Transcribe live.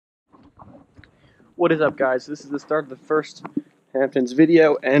What is up, guys? This is the start of the first Hamptons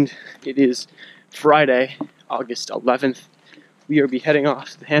video, and it is Friday, August 11th. We will be heading off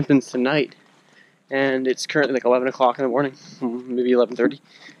to the Hamptons tonight, and it's currently like 11 o'clock in the morning, maybe 11:30.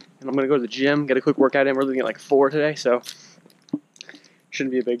 And I'm going to go to the gym, get a quick workout in. We're leaving at like 4 today, so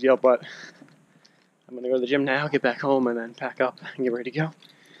shouldn't be a big deal, but I'm going to go to the gym now, get back home, and then pack up and get ready to go.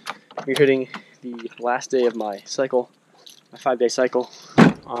 We're hitting the last day of my cycle, my 5-day cycle.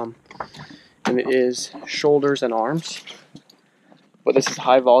 And it is shoulders and arms, but this is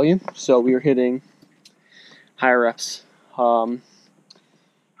high volume, so we are hitting higher reps, more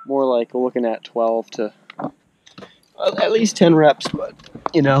like we're looking at 12 to at least 10 reps, but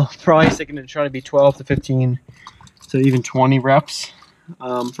you know, probably sticking to try to be 12 to 15 to even 20 reps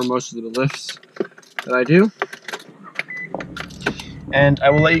for most of the lifts that I do. And I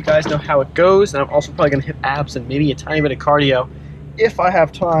will let you guys know how it goes, and I'm also probably going to hit abs and maybe a tiny bit of cardio if I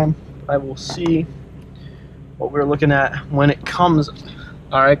have time. I will see what we're looking at when it comes.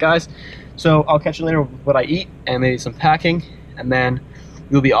 Alright guys, so I'll catch you later with what I eat and maybe some packing, and then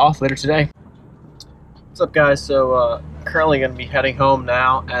we'll be off later today. What's up guys? So currently going to be heading home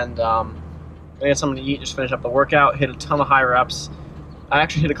now, and I got something to eat, just finish up the workout, hit a ton of high reps. I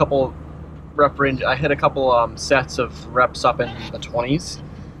actually hit a couple rep range. I hit a couple sets of reps up in the 20s,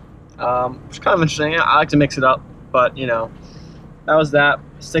 which is kind of interesting. I like to mix it up, but you know, that was that.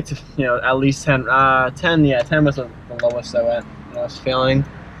 Stick to, you know, at least 10. 10 was the lowest I went. I was failing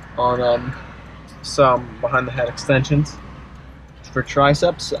on some behind the head extensions. For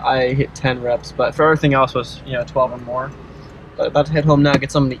triceps, I hit 10 reps, but for everything else was, you know, 12 or more. But about to head home now,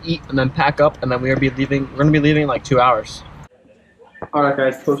 get something to eat, and then pack up, and then we're gonna be leaving in like 2 hours. All right,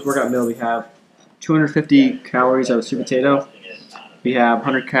 guys. Post-workout meal, we have 250 calories of sweet potato. We have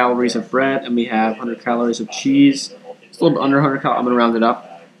 100 calories of bread, and we have 100 calories of cheese. It's a little bit under 100 calories. I'm gonna round it up.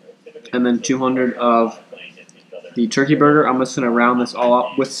 And then 200 of the turkey burger. I'm just going to round this all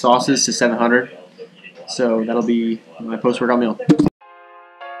up with sauces to 700. So that'll be my post-workout meal.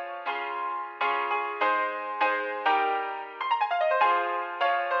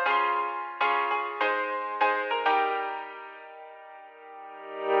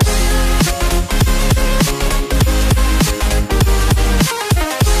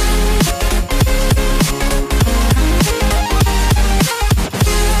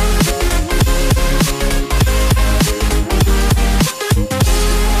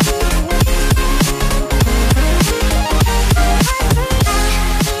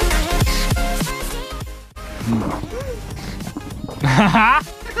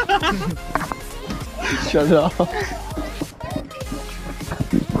 Shut it off.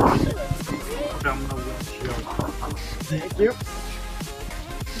 Thank you.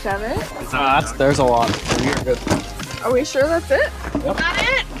 Is that it? There's a lot. You're good. Are we sure that's it? Yep. Is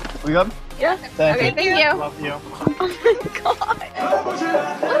that it? We good? Yeah. Thank you. Thank you. Love you. Oh my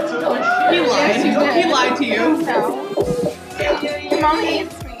god. He lied. He lied to you. No. Your mom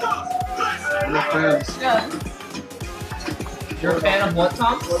hates me. We're friends. Yeah. You're a fan of what,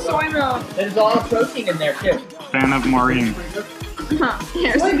 Tom? Soy milk. There's a lot of protein in there, too. Fan of Maureen.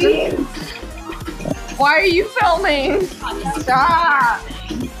 Here's the beans. Why are you filming? Stop.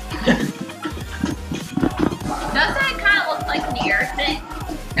 Doesn't it kind of look like an ear thing?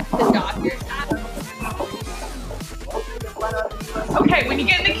 The doctor's Okay, when you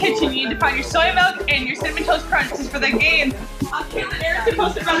get in the kitchen, you need to find your soy milk and your cinnamon toast crunches for the game. Caitlin Erickson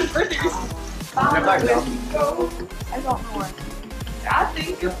posted around his birthday. I don't know where. I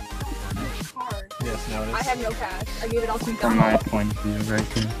think it's Hard. Yes, no, it is. I have no cash. I gave it all to From my point of view, right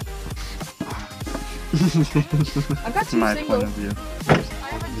here. I've got two My singles. point of view. I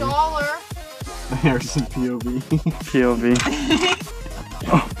have $1. Harrison POV. POV.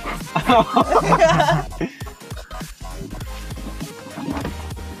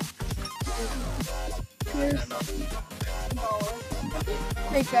 Here's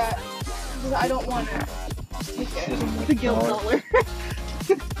 $1. Take that. Because I don't want it. Just take it. The guild dollar.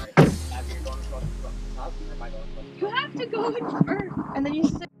 You have to go in first. And then you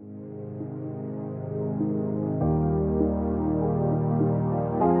sit.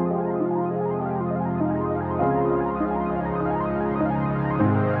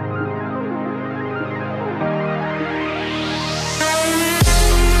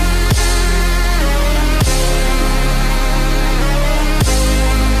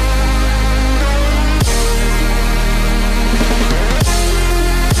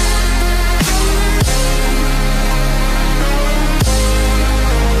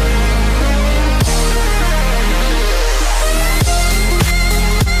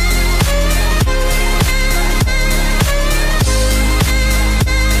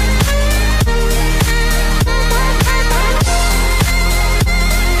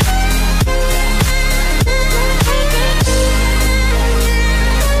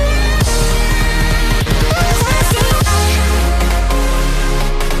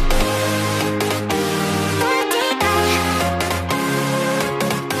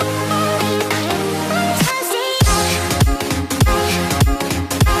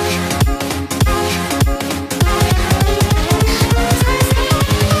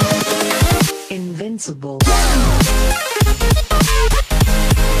 Invincible.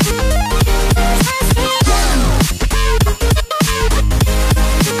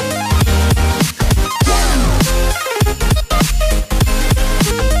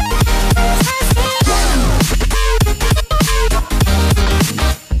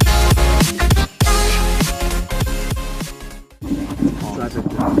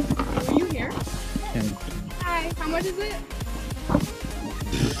 Are you here? And Hi. How much is it?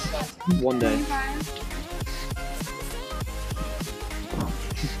 One day. 25.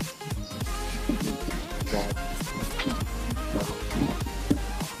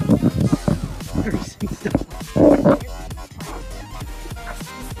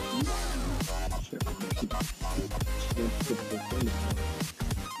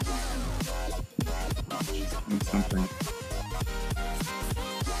 something.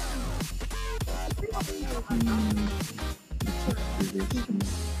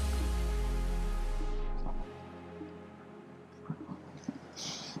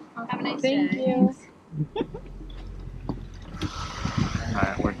 Have a nice Thank day. you.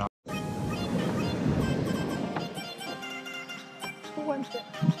 Alright, we're done. Who wants it?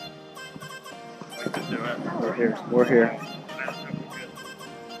 We can do it. We're here. We're here.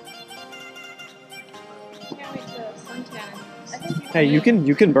 Can't wait to suntan. I think Hey, you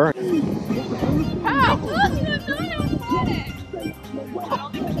can burn. How? Look, you have not had it. I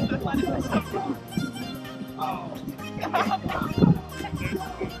don't think this is the funnest.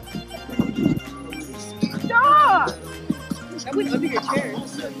 Stop! I went under your chair.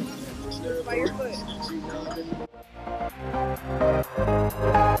 By your foot.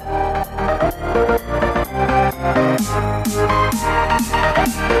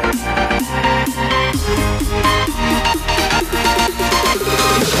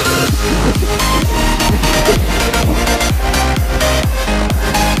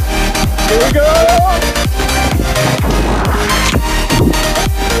 Here we go!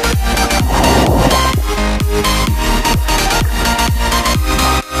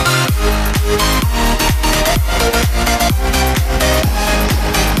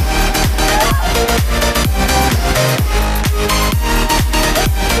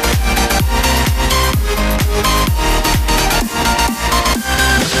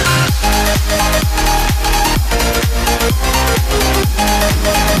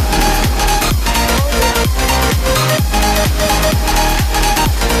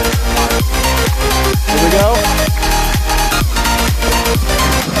 Here we go.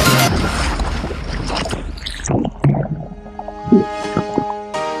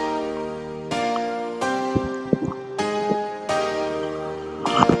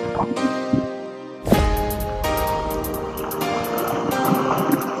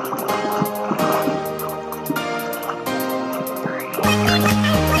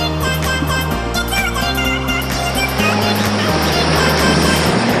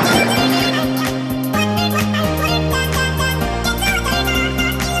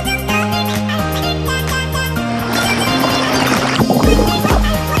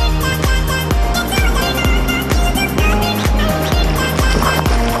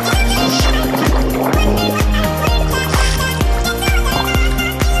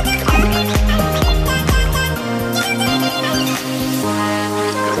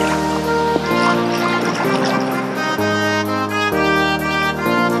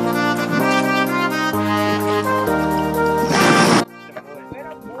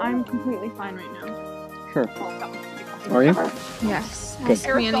 I'm completely fine right now. Sure. Are you? Yes. Good.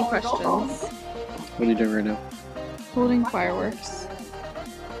 Ask me any questions. What are you doing right now? Holding fireworks.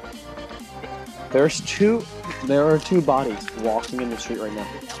 There are two bodies walking in the street right now.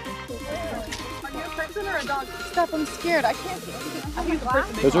 Are you a person or a dog? Stop, I'm scared. I can't see anything. I think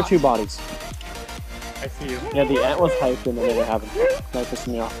the Those are two bodies. I see you. Yeah, the ant was hyped and then they haven't. That pissed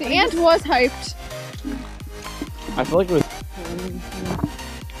me off. The ant was hyped. I feel like it was.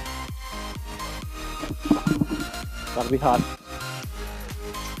 Gotta be hot.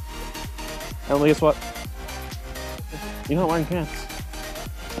 Emily, guess what? You're not wearing pants.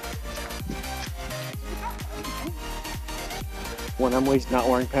 When Emily's not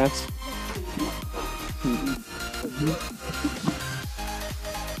wearing pants.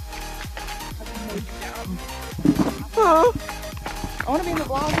 I want to be in the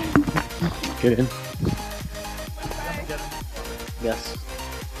vlog. Get in. Yes.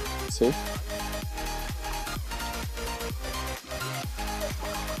 See?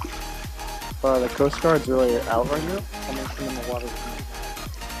 The Coast Guard's really out right now. I'm gonna swim in the water.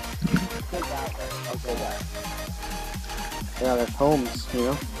 Yeah, there's homes, you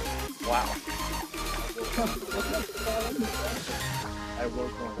know? Wow. I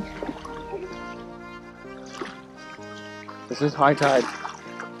woke up. This is high tide.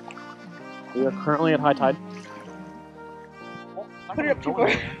 We are currently at high tide. Put it up too far.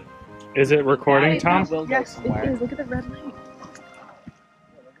 Is it recording, Tom? Yes, it is. Look at the red light.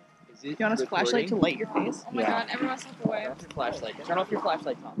 Is it You want a flashlight to light your face? Oh my god, everyone step away. Turn off your flashlight. Turn off your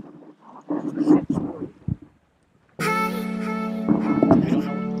flashlight, Tom.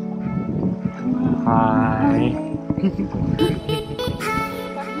 Hi.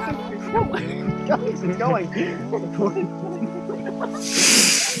 Guys, it's going.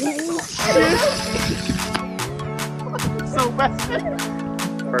 So bad.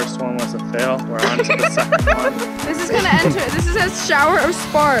 First one was a fail. We're on to the second one. This is gonna enter. This is a shower of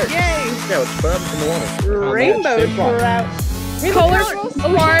sparks. Yay! Yeah, let's put them in the water. Rainbow trout. Colorful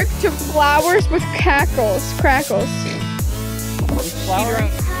spark to flowers with crackles.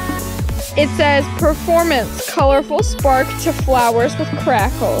 It says performance, colorful spark to flowers with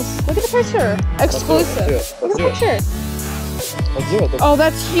crackles. Look at the picture. Exclusive. Look at the picture. Let's do it. Oh,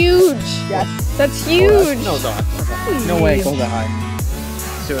 that's huge. Yes. That's huge. No, no way it goes that high.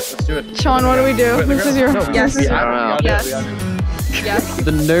 Let's do it. Sean, what do we do? This is your. Yes. This is I don't know. Yes. Yes.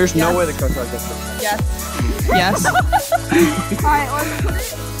 Then there's no way the coach gets this. Yes. Yes. Alright, let's put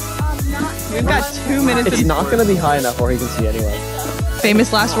it. Not. We've got 2 minutes. It's not going to be high enough where he can see anyway.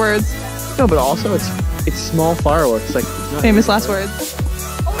 Famous last words. No, but also it's small fireworks. Like it's not Famous last words.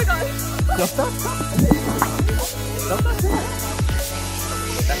 Oh my god.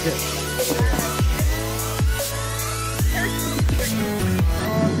 That's it.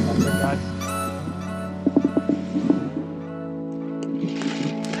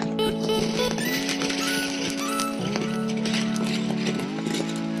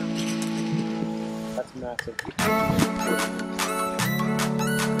 That's massive.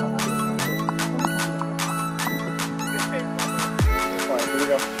 Alright, here we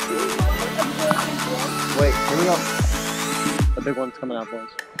go. Wait, here we go. The big one's coming out, boys.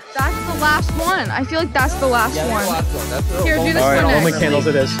 That's the last one. I feel like that's the last one. That's the Here, do this Alright, one Roman next. candles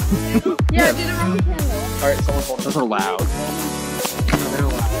it is. Yeah, do the Roman candle. Alright, someone hold it. Those are loud. They're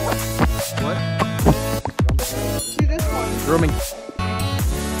loud. What? Do this one. Roman.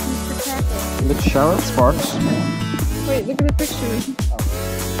 The shower of sparks. Wait, look at the picture.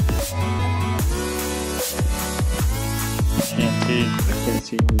 Can't see. I can't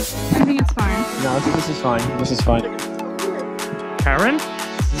see. I think it's fine. No, this is fine. This is fine. Karen?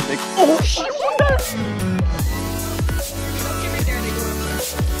 Oh shit!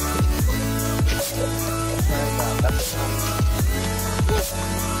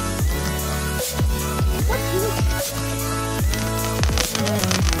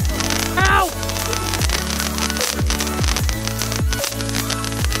 Ow!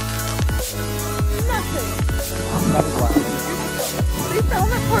 They found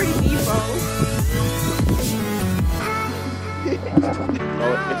that Party Depot.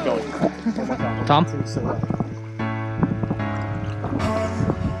 Oh, it's going. Tom? It's not.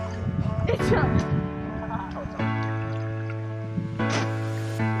 There's 10.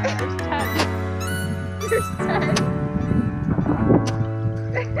 There's 10.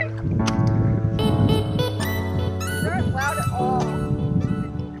 They're not loud at all.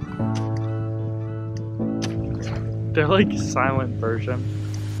 They're like silent version.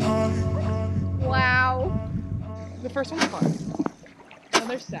 Wow. The first one's fun. Oh,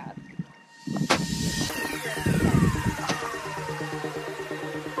 they're sad.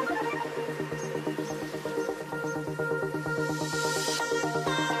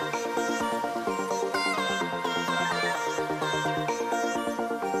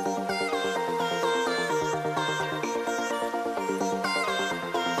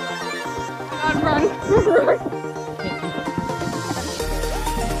 God, run. This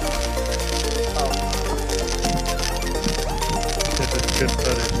is good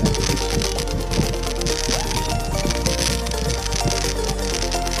footage.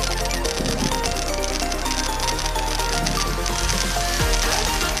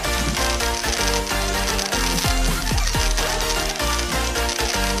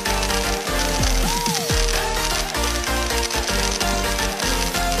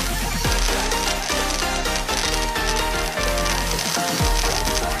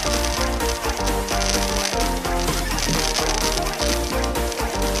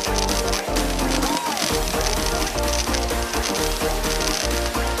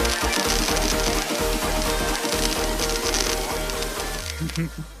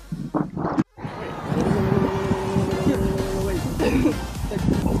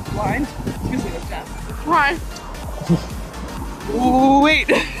 Line. Excuse me, the chest. Why? Ooh, wait.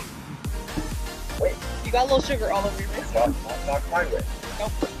 Wait, you got a little sugar all over your face. I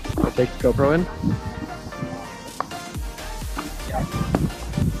take the GoPro in.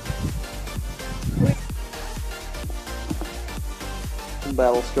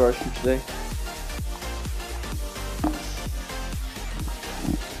 Battle scars from today.